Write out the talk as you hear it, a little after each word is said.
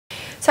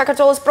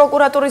საქართველოს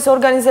პროკურატურის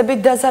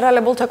ორგანიზებით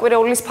დაზარალებულთა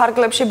კვირეულის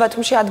ფარგლებში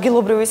ბათუმში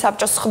ადგილობრივი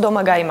საბჭოს სხდომა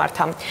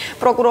გაიმართა.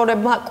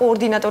 პროკურორებმა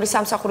კოორდინატორის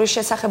სამსახურის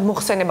შესახებ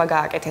მოხსენება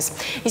გააკეთეს.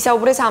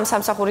 ისაუბრეს ამ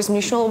სამსახურის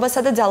მნიშვნელობასა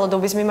და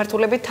ძალადობის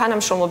მიმართულებით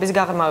თანამშრომლობის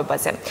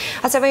გაღრმავებაზე.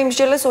 ასევე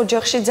იმსჯელეს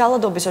ოჯახში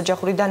ძალადობის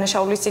ოჯახური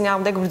დანაშაულის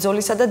წინააღმდეგ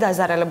ბრძოლისა და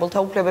დაზარალებულთა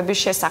უფლებების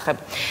შესახებ.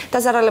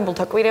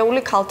 დაზარალებულთა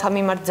კვირეული ქალთა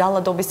მიმართ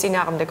ძალადობის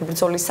წინააღმდეგ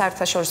ბრძოლის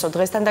საერთაშორისო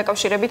დღესთან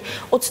დაკავშირებით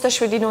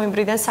 27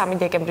 ნოემბრიდან 3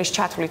 დეკემბრის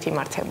ჩათვლით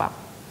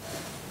იმართება.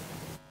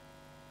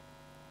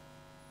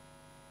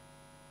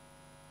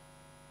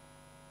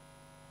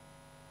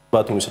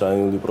 ბათუმის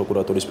რაიონული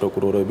პროკურატურის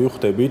პროკურორები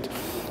ხვდებით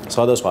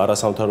სხვადასხვა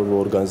არასამთავრობო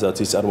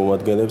ორგანიზაციის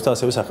წარმომადგენლებს და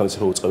ასევე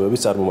სახელმწიფო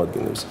უწყებების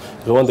წარმომადგენლებს.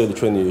 დღევანდელი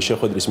ჩვენი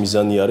შეხვედრის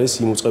მიზანი არის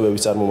იმ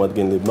უწყებების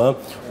წარმომადგენლებმა,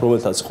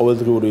 რომელთაც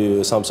ყოველდღიური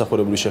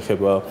სამსახურებრივი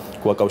შეხება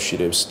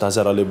გვაკავშირებს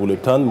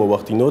დაზარალებულებთან,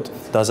 მოვახდინოთ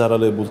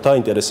დაზარალებულთა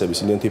ინტერესების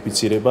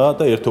იდენტიფიცირება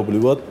და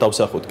ერთობლივად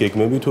დავსახოთ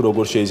გეგმები თუ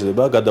როგორ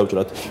შეიძლება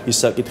გადავჭრათ ის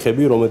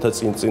საკითხები, რომელთაც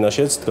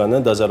წინაშეც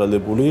დგანან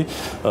დაზარალებული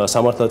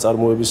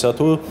სამართალწარმოებისა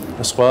თუ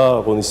სხვა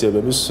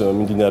ღონისძიებების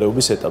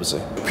მიმდინარეობის ეტაპზე.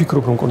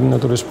 ვფიქრობ, რომ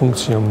კოორდინატორის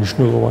ფუნქცია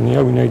მნიშვნელოვანია,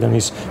 ვინაიდან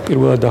ის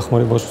პირველად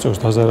დახმარებას უწევს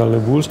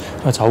დაზარალებულს,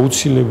 რაც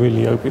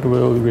აუცილებელია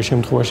პირველივე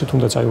შემთხვევაში,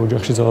 თუნდაც აი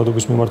ოჯახში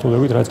ძალადობის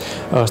მიმართულებით, რაც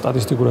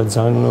სტატისტიკურად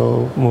ძალიან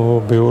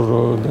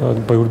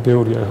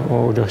ბევრია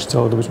ოჯახში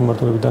ძალადობის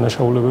მიმართულებით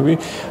დანაშაულებები,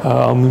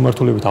 ამ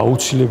მიმართულებით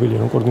აუცილებელია,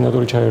 რომ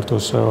კოორდინატორი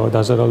ჩაერთოს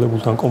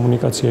დაზარალებულთან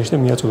კომუნიკაციაში და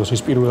მიაწოდოს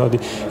ის პირველადი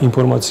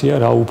ინფორმაცია,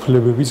 რა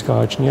უფლებებიც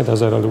გააჩნია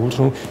დაზარალებულს,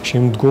 რომ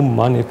შემდგომ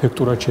მან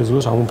ეფექტურად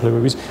შეძლოს ამ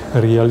უფლებების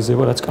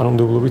რეალიზება, რაც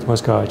კანონმდებლობით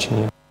მას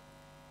გააჩნია.